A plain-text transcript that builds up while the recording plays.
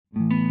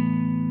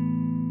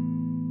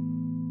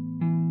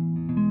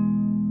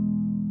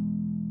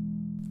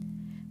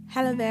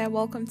Hello there,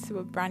 welcome to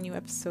a brand new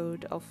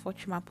episode of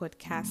Fortuna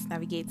Podcast,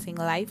 Navigating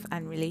Life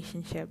and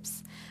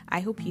Relationships. I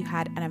hope you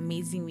had an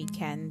amazing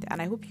weekend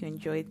and I hope you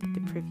enjoyed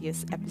the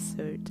previous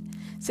episode.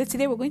 So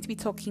today we're going to be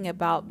talking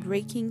about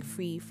breaking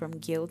free from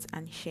guilt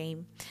and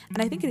shame.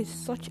 And I think it is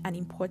such an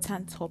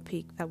important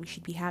topic that we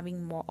should be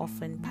having more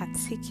often,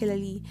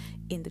 particularly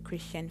in the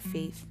Christian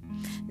faith.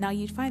 Now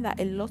you'd find that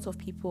a lot of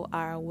people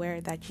are aware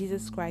that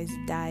Jesus Christ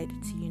died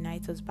to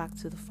unite us back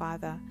to the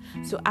Father.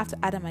 So after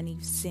Adam and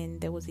Eve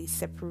sinned, there was a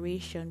separation.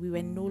 We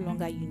were no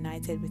longer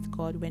united with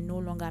God. We were no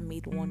longer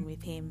made one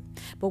with Him.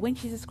 But when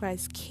Jesus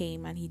Christ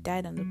came and He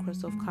died on the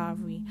cross of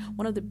Calvary,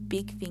 one of the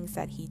big things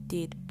that He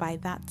did by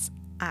that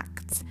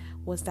act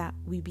was that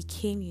we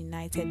became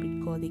united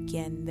with God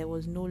again. There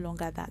was no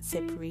longer that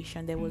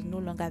separation. There was no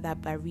longer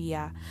that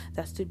barrier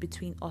that stood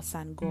between us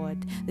and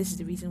God. This is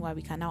the reason why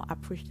we can now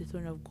approach the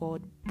throne of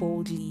God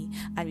boldly,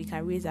 and we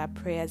can raise our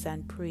prayers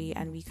and pray,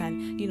 and we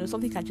can,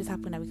 something can just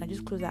happen and we can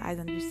just close our eyes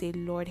and just say,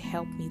 Lord,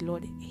 help me,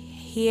 Lord,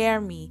 hear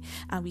me,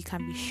 and we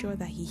can be sure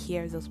that He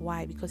hears us.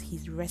 Why? Because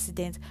He's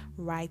resident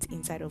right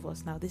inside of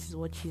us. Now, this is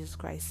what Jesus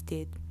Christ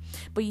did.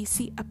 But you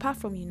see, apart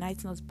from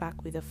uniting us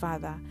back with the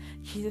Father,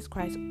 Jesus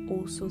Christ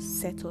also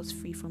set us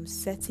free from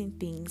certain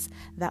things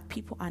that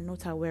people are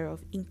not aware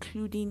of,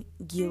 including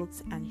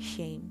guilt and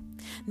shame.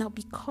 Now,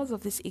 because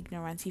of this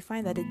ignorance, you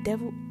find that the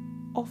devil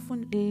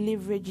often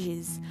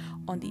leverages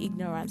on the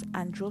ignorance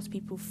and draws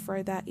people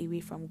further away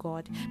from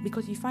God,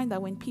 because you find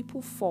that when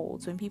people fall,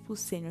 when people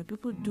sin, when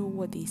people do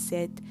what they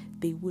said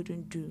they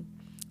wouldn't do,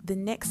 the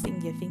next thing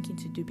they're thinking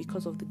to do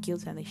because of the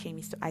guilt and the shame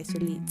is to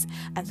isolate.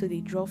 And so they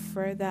draw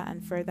further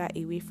and further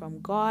away from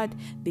God.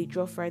 They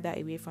draw further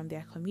away from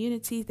their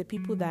communities, the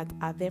people that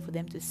are there for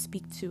them to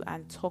speak to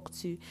and talk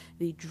to.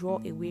 They draw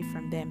away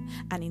from them.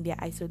 And in their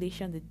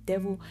isolation, the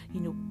devil,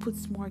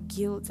 puts more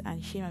guilt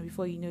and shame. And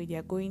before you know it, they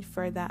are going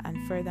further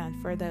and further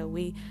and further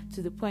away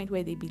to the point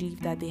where they believe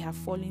that they have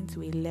fallen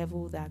to a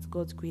level that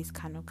God's grace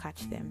cannot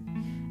catch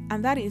them.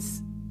 And that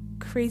is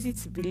crazy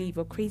to believe,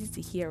 or crazy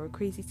to hear, or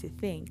crazy to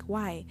think.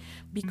 Why?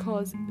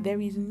 Because there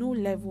is no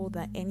level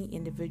that any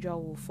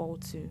individual will fall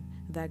to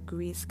that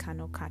grace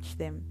cannot catch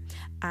them.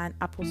 And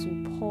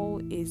Apostle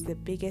Paul is the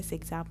biggest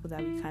example that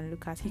we can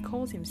look at. He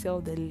calls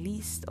himself the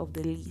least of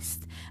the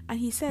least, and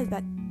he says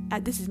that,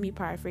 this is me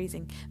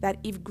paraphrasing, that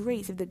if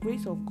the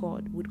grace of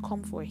God would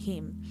come for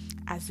him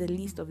as the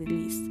least of the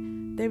least,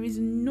 there is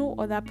no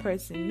other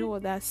person, no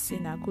other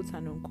sinner, quote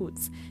and unquote,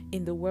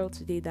 in the world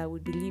today that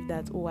would believe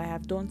that, I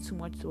have done too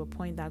much to a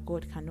point that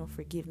God cannot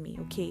forgive me.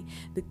 Okay,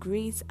 the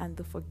grace and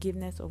the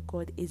forgiveness of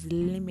God is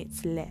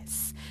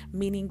limitless,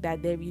 meaning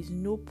that there is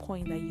no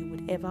point that you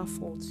would ever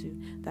fall to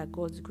that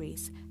God's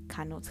grace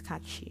cannot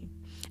catch you.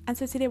 And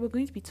so today we're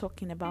going to be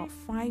talking about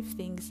 5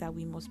 things that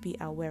we must be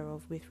aware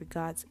of with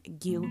regards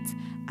guilt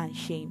and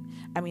shame.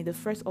 The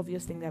first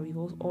obvious thing that we've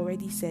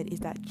already said is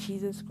that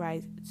Jesus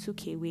Christ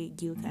took away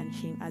guilt and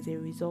shame as a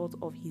result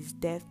of His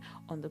death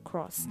on the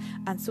cross.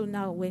 And so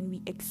now when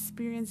we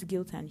experience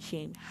guilt and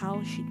shame,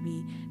 how should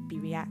we be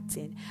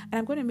reacting? And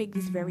I'm going to make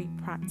this very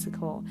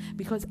practical,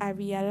 because I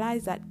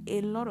realize that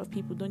a lot of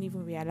people don't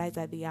even realize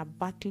that they are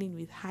battling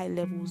with high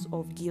levels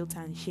of guilt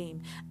and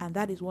shame, and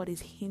that is what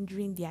is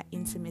hindering their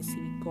intimacy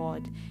with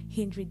God,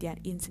 hindering their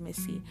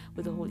intimacy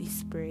with the Holy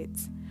Spirit.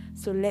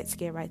 So let's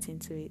get right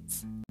into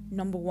it.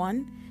 Number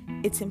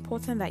 1, it's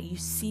important that you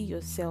see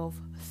yourself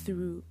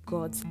through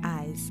God's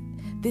eyes.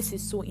 This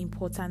is so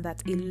important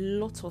that a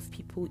lot of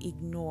people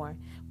ignore.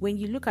 When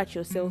you look at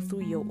yourself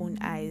through your own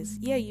eyes,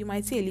 you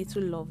might see a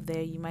little love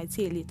there. You might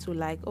see a little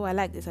like, I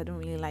like this, I don't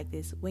really like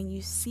this. When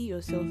you see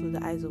yourself through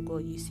the eyes of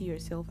God, you see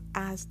yourself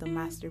as the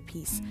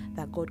masterpiece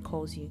that God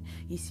calls you.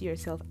 You see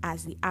yourself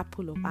as the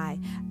apple of eye,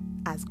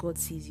 as God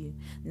sees you.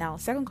 Now,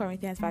 2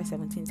 Corinthians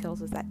 5:17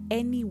 tells us that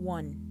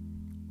anyone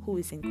who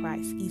is in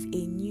Christ is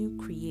a new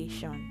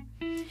creation.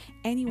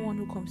 Anyone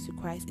who comes to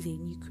Christ is a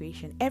new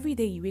creation. Every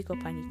day you wake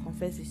up and you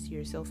confess this to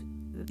yourself,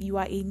 you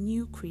are a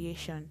new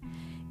creation.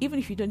 Even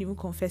if you don't even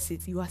confess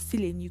it, you are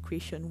still a new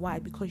creation. Why?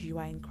 Because you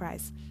are in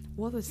Christ.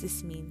 What does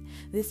this mean?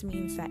 This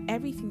means that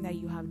everything that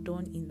you have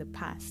done in the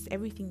past,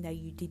 everything that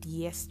you did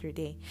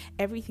yesterday,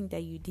 everything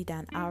that you did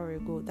an hour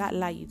ago, that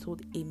lie you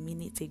told a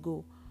minute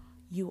ago,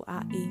 you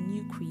are a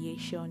new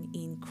creation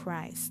in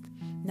Christ.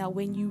 Now,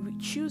 when you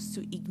choose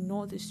to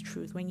ignore this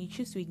truth, when you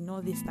choose to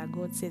ignore this that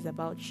God says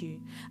about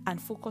you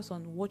and focus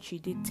on what you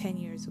did 10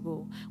 years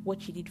ago,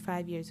 what you did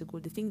 5 years ago,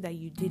 the thing that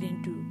you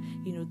didn't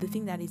do, the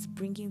thing that is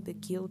bringing the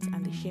guilt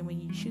and the shame,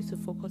 when you choose to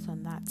focus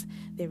on that,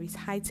 there is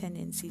high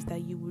tendencies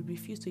that you will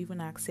refuse to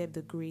even accept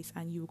the grace,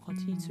 and you will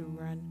continue to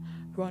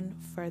run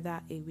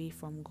further away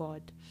from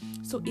God.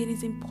 So it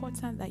is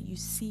important that you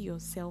see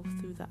yourself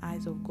through the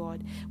eyes of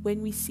God.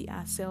 When we see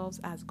ourselves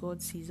as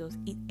God sees us.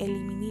 It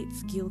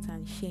eliminates guilt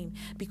and shame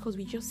because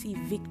we just see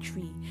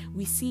victory.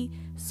 We see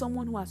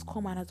someone who has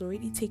come and has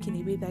already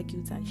taken away that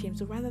guilt and shame.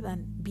 So rather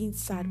than being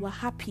sad, we're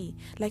happy.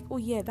 Like, oh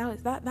yeah,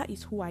 that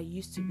is who I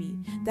used to be.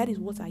 That is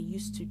what I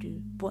used to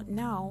do. But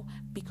now,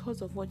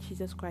 because of what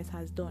Jesus Christ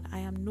has done, I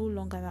am no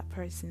longer that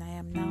person. I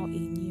am now a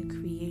new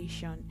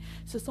creation.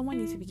 So someone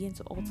needs to begin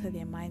to alter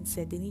their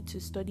mindset. They need to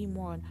study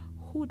more on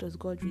who does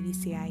God really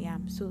say I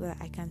am, so that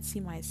I can see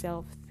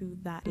myself through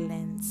that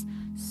lens.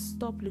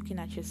 Stop looking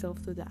at yourself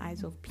through the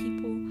eyes of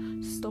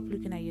people. Stop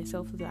looking at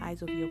yourself through the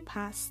eyes of your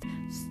past.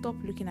 Stop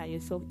looking at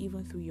yourself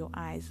even through your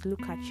eyes.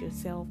 Look at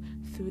yourself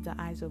through the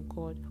eyes of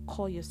God.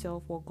 Call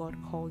yourself what God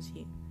calls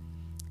you.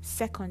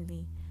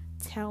 Secondly,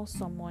 tell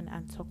someone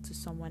and talk to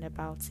someone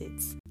about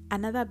it.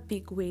 Another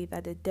big way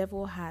that the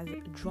devil has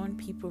drawn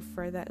people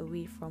further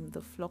away from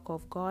the flock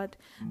of God,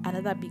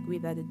 another big way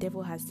that the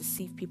devil has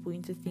deceived people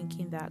into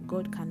thinking that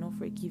God cannot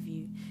forgive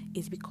you,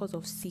 is because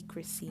of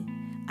secrecy.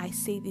 I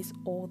say this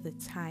all the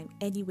time.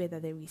 Anywhere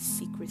that there is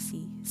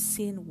secrecy,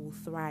 sin will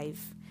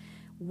thrive.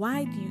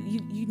 Why do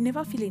you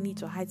never feel a need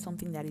to hide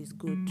something that is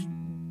good?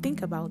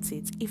 Think about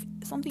it. If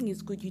something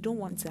is good, you don't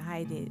want to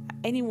hide it.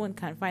 Anyone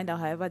can find out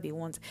however they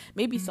want.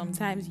 Maybe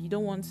sometimes you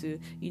don't want to,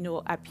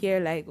 appear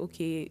like,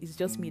 okay, it's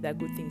just me that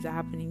good things are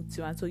happening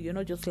to. And so you're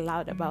not just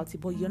loud about it,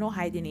 but you're not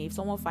hiding it. If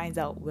someone finds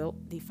out, well,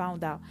 they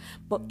found out.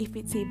 But if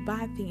it's a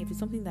bad thing, if it's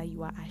something that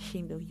you are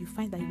ashamed of, you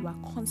find that you are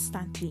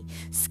constantly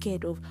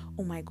scared of,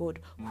 oh my God,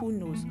 who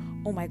knows?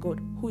 Oh my God,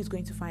 who is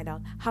going to find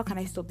out? How can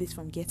I stop this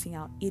from getting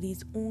out? It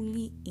is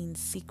only in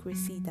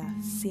secrecy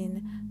that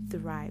sin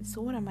thrives.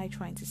 So what am I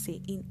trying to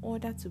say? In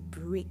order to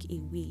break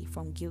away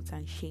from guilt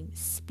and shame,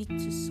 speak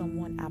to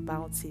someone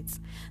about it.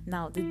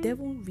 Now, the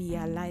devil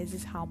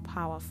realizes how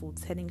powerful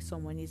telling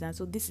someone is, and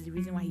so this is the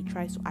reason why he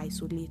tries to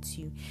isolate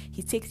you.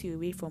 He takes you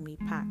away from a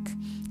pack.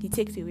 He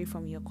takes you away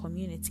from your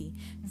community,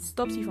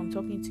 stops you from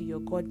talking to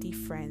your godly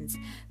friends,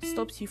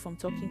 stops you from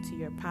talking to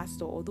your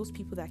pastor or those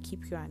people that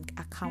keep you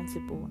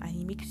accountable, and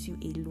he makes you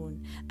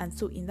alone. And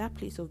so in that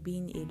place of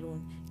being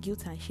alone,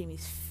 guilt and shame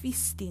is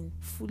feasting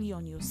fully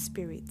on your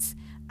spirit.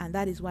 And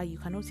that is why you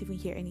cannot even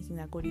hear anything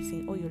that God is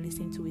saying. All you're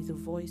listening to is the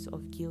voice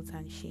of guilt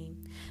and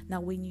shame.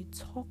 Now, when you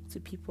talk to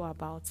people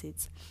about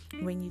it,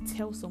 when you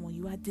tell someone,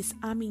 you are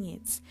disarming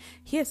it.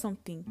 Here's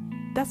something.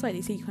 That's why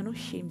they say you cannot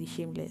shame the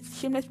shameless.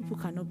 Shameless people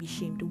cannot be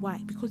shamed.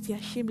 Why? Because they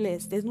are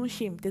shameless. There's no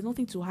shame. There's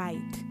nothing to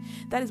hide.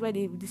 That is why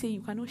they say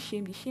you cannot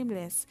shame the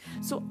shameless.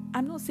 So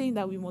I'm not saying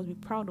that we must be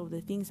proud of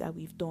the things that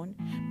we've done.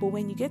 But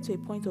when you get to a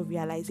point of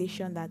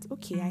realization that,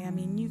 okay, I am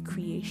a new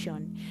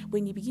creation,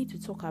 when you begin to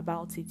talk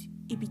about it,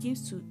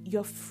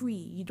 you're free.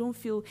 You don't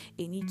feel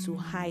a need to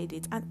hide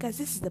it. And guys,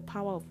 this is the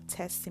power of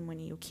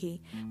testimony,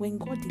 okay? When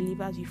God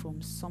delivers you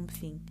from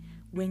something,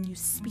 when you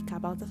speak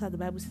about, that's how the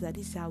Bible says that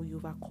this is how we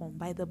overcome.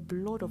 By the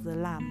blood of the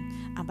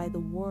Lamb and by the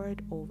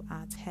word of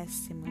our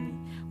testimony.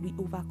 We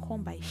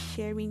overcome by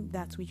sharing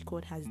that which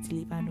God has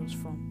delivered us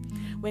from.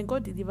 When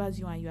God delivers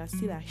you and you are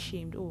still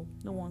ashamed, oh,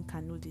 no one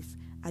can know this,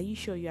 are you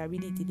sure you are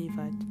really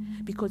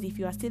delivered? Because if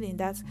you are still in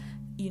that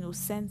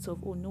sense of,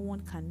 oh, no one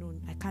can know,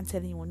 I can't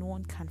tell anyone, no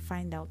one can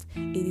find out,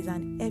 it is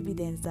an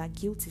evidence that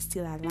guilt is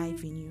still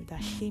alive in you,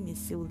 that shame is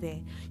still there.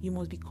 You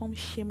must become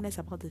shameless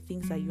about the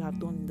things that you have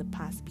done in the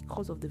past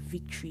because of the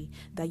victory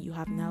that you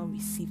have now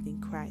received in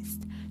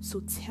Christ. So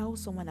tell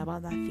someone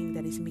about that thing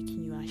that is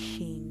making you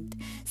ashamed.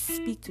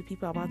 Speak to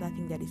people about that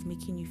thing that is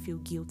making you feel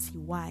guilty.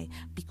 Why?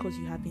 Because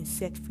you have been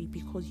set free,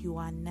 because you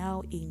are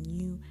now a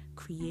new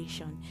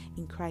creation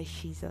in Christ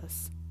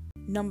Jesus.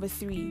 Number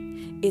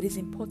 3, it is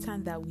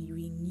important that we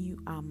renew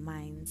our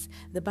minds.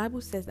 The Bible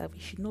says that we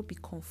should not be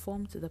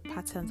conformed to the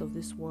patterns of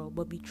this world,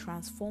 but be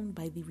transformed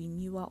by the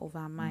renewal of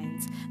our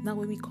minds. Now,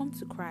 when we come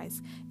to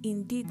Christ,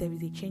 indeed there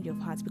is a change of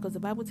hearts, because the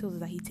Bible tells us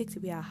that He takes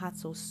away our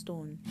hearts of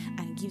stone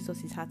and gives us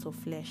His heart of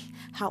flesh.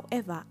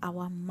 However,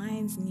 our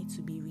minds need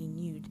to be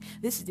renewed.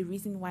 This is the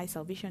reason why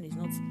salvation is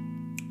not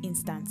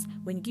instant.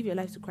 When you give your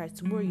life to Christ,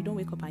 tomorrow you don't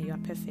wake up and you are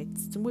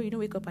perfect. Tomorrow you don't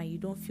wake up and you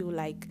don't feel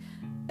like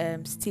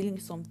stealing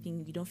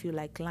something, you don't feel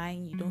like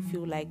lying, you don't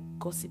feel like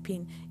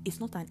gossiping. It's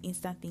not an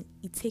instant thing.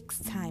 It takes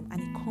time, and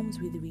it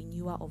comes with the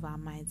renewal of our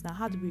minds. Now,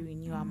 how do we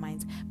renew our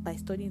minds? By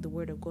studying the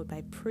Word of God,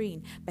 by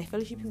praying, by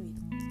fellowshipping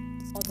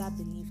with other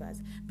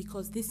believers,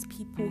 because these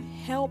people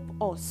help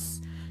us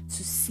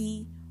to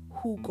see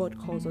who God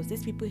calls us.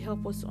 These people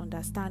help us to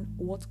understand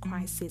what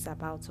Christ says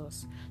about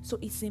us. So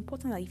it's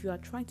important that if you are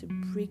trying to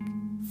break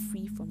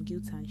free from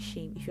guilt and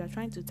shame, if you are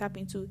trying to tap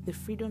into the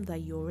freedom that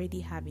you already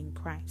have in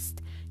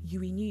Christ, you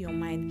renew your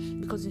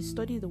mind, because in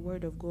studying the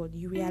Word of God,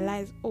 you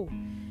realize, oh,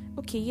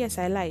 okay, yes,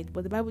 I lied,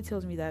 but the Bible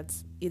tells me that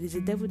it is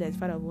the devil that is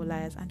father of all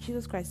liars, and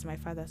Jesus Christ is my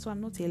father, so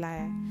I'm not a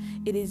liar.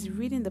 It is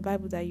reading the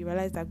Bible that you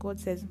realize that God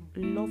says,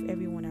 love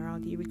everyone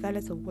around you,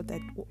 regardless of all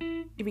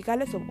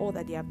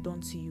that they have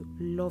done to you,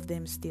 love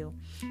them still.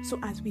 So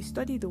as we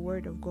study the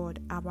Word of God,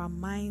 our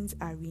minds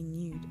are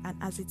renewed, and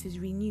as it is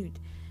renewed,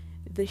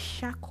 The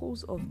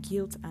shackles of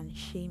guilt and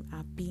shame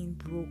are being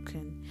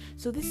broken.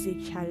 So this is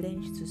a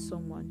challenge to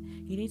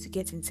someone. You need to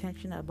get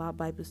intentional about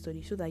Bible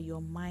study so that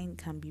your mind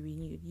can be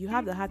renewed. You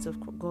have the heart of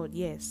God,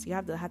 yes. You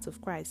have the heart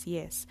of Christ,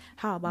 yes.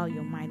 How about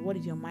your mind? What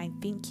is your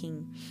mind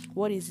thinking?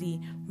 What is the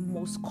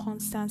most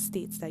constant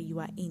state that you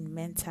are in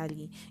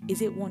mentally?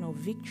 Is it one of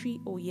victory?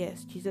 Oh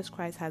yes, Jesus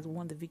Christ has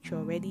won the victory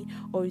already.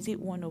 Or is it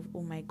one of,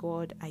 oh my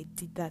God, I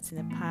did that in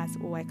the past.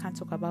 Oh, I can't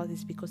talk about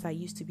this because I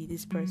used to be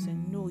this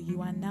person. No,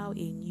 you are now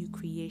a new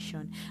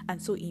creation.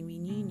 And so in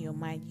renewing your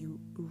mind, you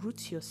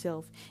root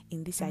yourself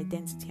in this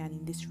identity and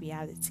in this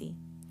reality.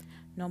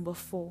 Number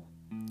 4,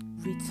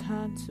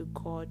 return to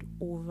God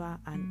over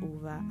and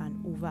over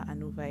and over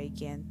and over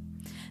again.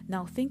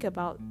 Now think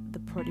about the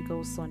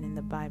prodigal son in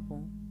the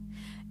Bible.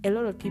 A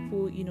lot of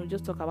people,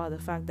 just talk about the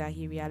fact that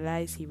he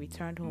realized he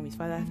returned home. His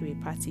father threw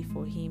a party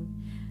for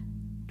him.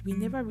 We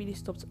never really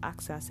stop to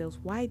ask ourselves,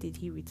 why did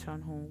he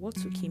return home? What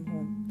took him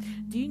home?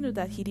 Do you know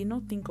that he did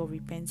not think of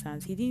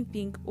repentance? He didn't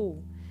think,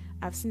 oh,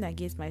 I've sinned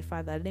against my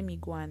father, let me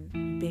go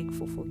and beg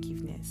for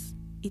forgiveness.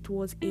 It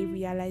was a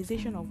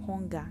realization of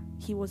hunger.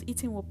 He was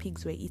eating what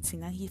pigs were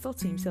eating, and he thought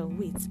to himself,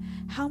 wait,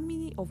 how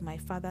many of my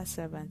father's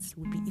servants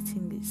will be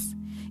eating this?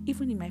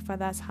 Even in my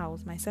father's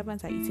house, my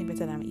servants are eating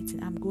better than I'm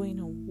eating. I'm going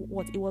home.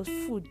 What? It was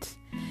food.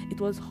 It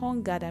was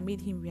hunger that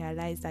made him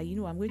realize that,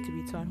 I'm going to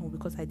return home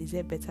because I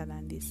deserve better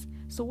than this.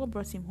 So what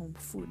brought him home?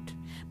 Food.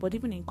 But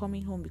even in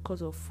coming home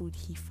because of food,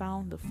 he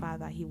found the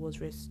father. He was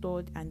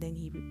restored, and then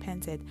he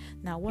repented.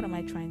 Now, what am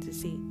I trying to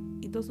say?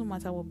 It doesn't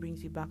matter what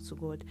brings you back to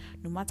God.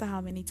 No matter how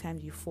many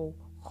times you fall,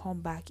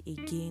 come back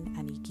again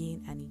and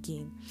again and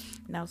again.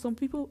 Now, some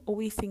people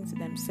always think to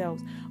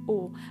themselves,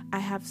 oh, I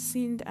have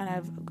sinned and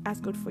I've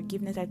asked God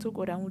forgiveness. I told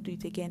God I won't do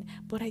it again,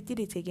 but I did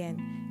it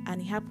again.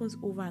 And it happens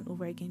over and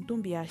over again.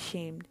 Don't be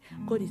ashamed.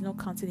 God is not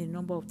counting the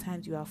number of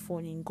times you are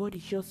falling. God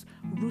is just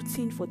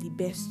rooting for the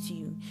best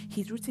you.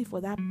 He's rooting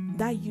for that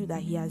you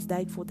that he has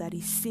died for, that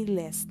is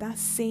sinless, that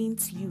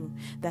saint you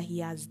that he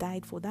has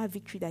died for, that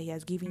victory that he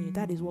has given you.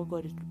 That is what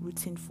God is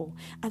rooting for.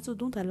 And so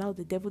don't allow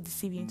the devil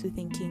deceive you into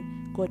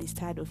thinking God is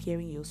tired of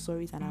hearing your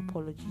sorries and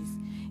apologies.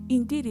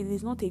 Indeed, it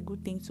is not a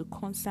good thing to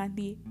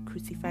constantly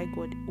crucify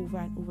God over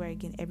and over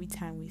again every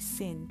time we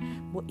sin,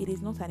 but it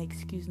is not an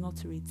excuse not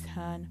to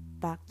return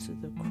back to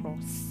the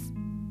cross.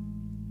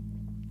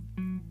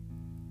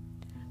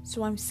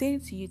 So I'm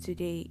saying to you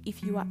today,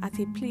 if you are at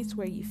a place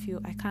where you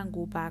feel I can't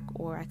go back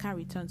or I can't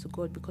return to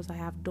God because I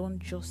have done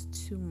just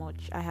too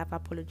much, I have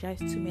apologized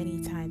too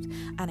many times,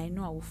 and I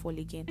know I will fall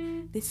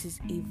again, this is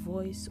a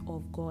voice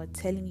of God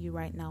telling you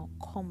right now,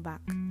 come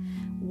back.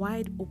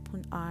 Wide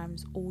open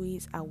arms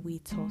always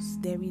await us.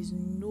 There is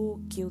no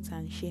guilt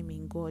and shame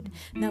in God.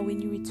 Now,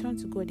 when you return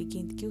to God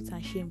again, guilt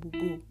and shame will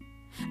go.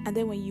 And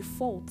then when you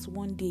fault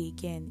one day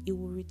again, it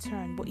will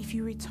return. But if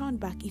you return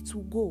back, it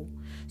will go.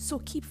 So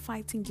keep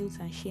fighting guilt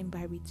and shame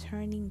by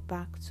returning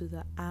back to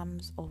the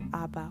arms of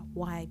Abba.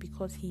 Why?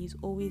 Because he is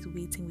always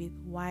waiting with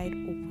wide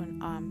open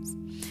arms.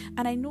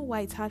 And I know why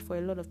it's hard for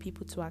a lot of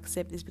people to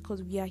accept this,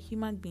 because we are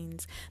human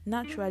beings.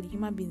 Naturally,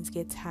 human beings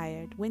get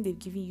tired. When they've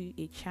given you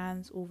a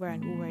chance over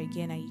and over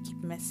again and you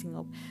keep messing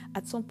up,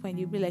 at some point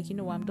you'll be like,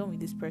 I'm done with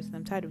this person.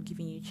 I'm tired of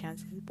giving you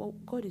chances.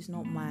 But God is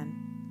not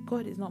man.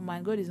 God is not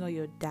man. God is not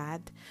your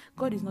dad.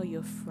 God is not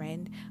your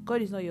friend.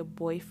 God is not your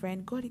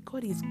boyfriend.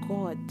 God is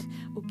God.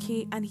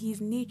 Okay? And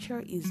his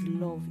nature is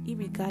love.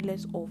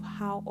 Irregardless of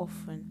how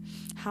often,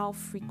 how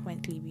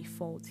frequently we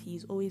fault, he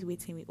is always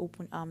waiting with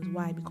open arms.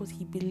 Why? Because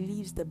he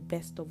believes the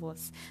best of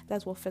us.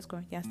 That's what 1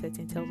 Corinthians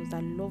 13 tells us,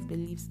 that love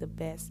believes the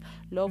best.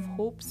 Love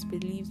hopes,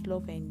 believes,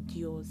 love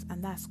endures.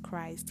 And that's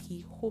Christ.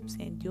 He hopes,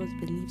 endures,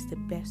 believes the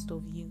best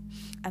of you.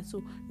 And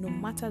so no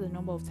matter the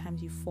number of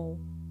times you fall,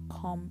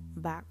 come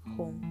back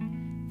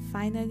home.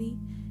 Finally,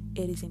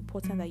 it is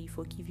important that you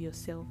forgive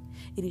yourself.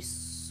 It is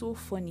so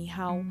funny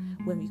how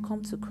when we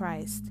come to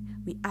Christ,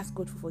 we ask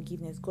God for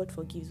forgiveness. God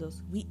forgives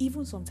us. We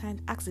even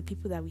sometimes ask the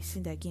people that we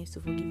sinned against to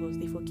forgive us.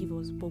 They forgive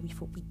us, but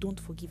we don't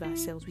forgive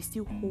ourselves. We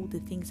still hold the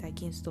things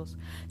against us.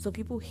 Some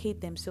people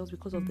hate themselves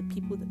because of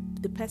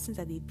the persons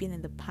that they've been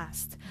in the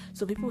past.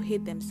 Some people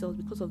hate themselves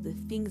because of the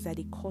things that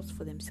they caused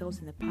for themselves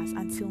in the past.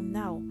 Until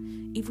now,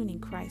 even in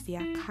Christ, they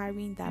are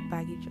carrying that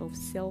baggage of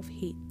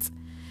self-hate.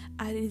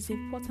 And it is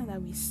important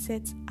that we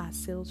set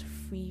ourselves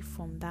free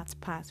from that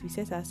past. We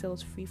set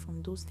ourselves free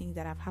from those things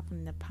that have happened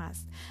in the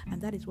past. And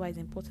that is why it's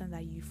important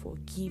that you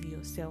forgive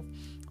yourself.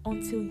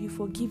 Until you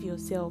forgive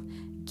yourself,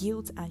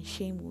 guilt and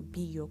shame will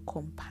be your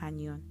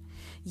companion.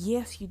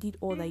 Yes, you did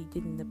all that you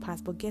did in the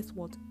past, but guess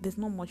what? There's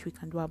not much we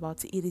can do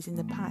about it. It is in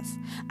the past.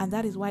 And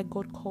that is why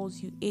God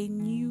calls you a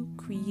new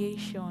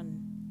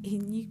creation. A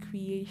new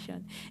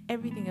creation.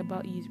 Everything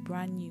about you is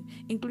brand new,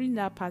 including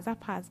that past. That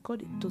past,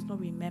 God does not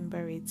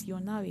remember it. You're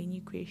now a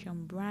new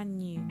creation, brand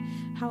new.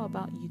 How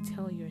about you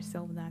tell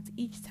yourself that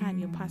each time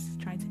your past is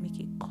trying to make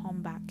a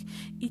comeback,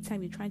 each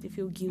time you're trying to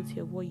feel guilty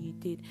of what you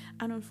did.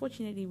 And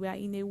unfortunately, we are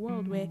in a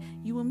world where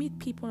you will meet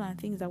people and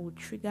things that will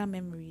trigger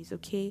memories.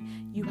 Okay,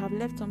 you have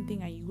left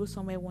something and you go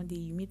somewhere one day,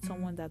 you meet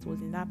someone that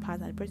was in that past,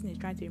 and the person is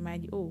trying to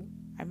remind you, oh,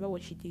 I remember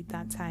what she did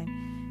that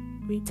time.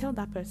 tell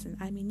that person,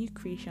 I'm a new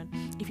creation.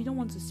 If you don't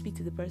want to speak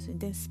to the person,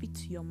 then speak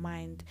to your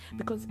mind,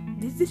 because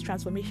this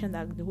transformation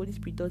that the Holy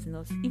Spirit does in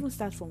us even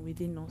starts from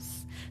within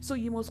us. So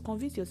you must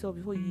convince yourself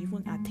before you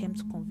even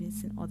attempt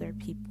convincing other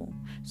people.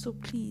 So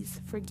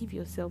please forgive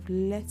yourself.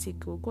 Let it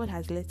go. God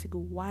has let it go.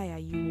 Why are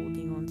you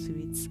holding on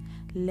to it?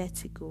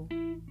 Let it go.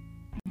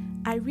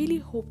 I really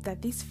hope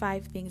that these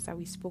 5 things that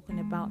we've spoken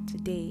about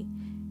today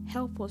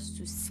help us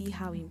to see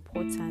how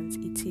important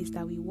it is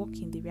that we walk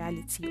in the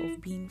reality of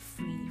being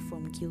free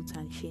from guilt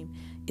and shame.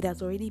 It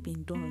has already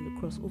been done on the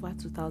cross over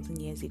 2,000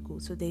 years ago,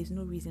 so there is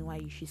no reason why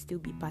you should still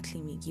be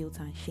battling with guilt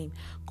and shame.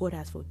 God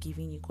has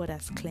forgiven you. God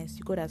has cleansed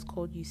you. God has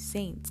called you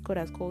saint. God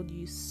has called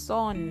you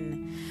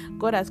son.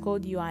 God has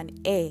called you an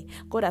heir.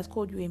 God has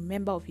called you a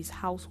member of his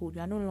household.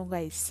 You are no longer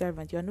a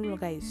servant. You are no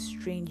longer a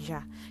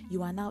stranger.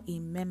 You are now a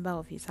member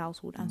of his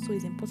household, and so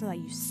it's important that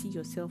you see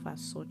yourself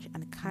as such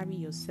and carry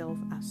yourself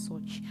as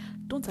such.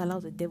 Don't allow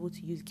the devil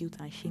to use guilt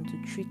and shame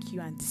to trick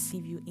you and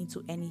deceive you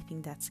into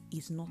anything that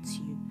is not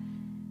you.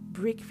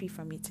 Break free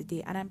from it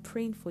today, and I'm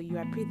praying for you.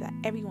 I pray that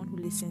everyone who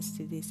listens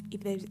to this,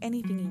 if there's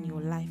anything in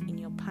your life, in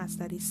your past,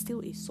 that is still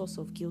a source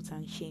of guilt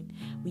and shame,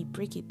 we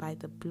break it by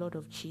the blood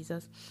of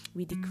Jesus.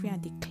 We decree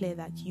and declare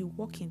that you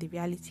walk in the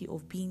reality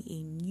of being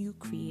a new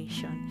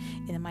creation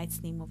in the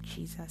mighty name of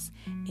Jesus.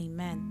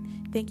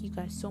 Amen. Thank you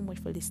guys so much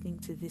for listening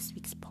to this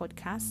week's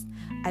podcast.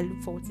 I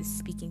look forward to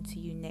speaking to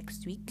you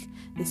next week.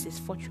 This is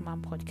Fortune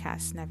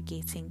Podcast,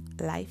 navigating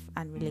life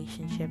and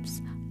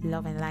relationships.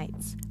 Love and light.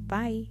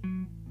 Bye.